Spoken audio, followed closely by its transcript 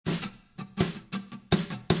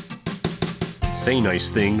Say Nice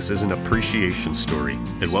Things is an appreciation story,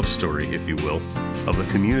 a love story, if you will, of the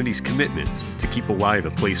community's commitment to keep alive a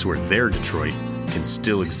place where their Detroit can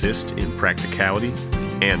still exist in practicality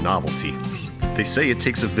and novelty. They say it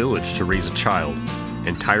takes a village to raise a child,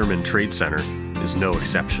 and Tireman Trade Center is no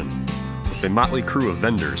exception. With a motley crew of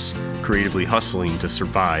vendors, creatively hustling to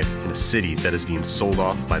survive in a city that is being sold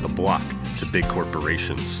off by the block to big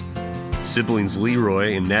corporations. Siblings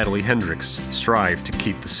Leyroy and Natalie Hendrix strive to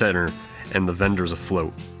keep the center and the vendors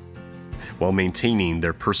afloat, while maintaining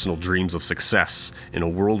their personal dreams of success in a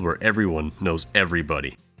world where everyone knows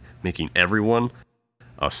everybody, making everyone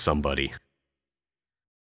a somebody.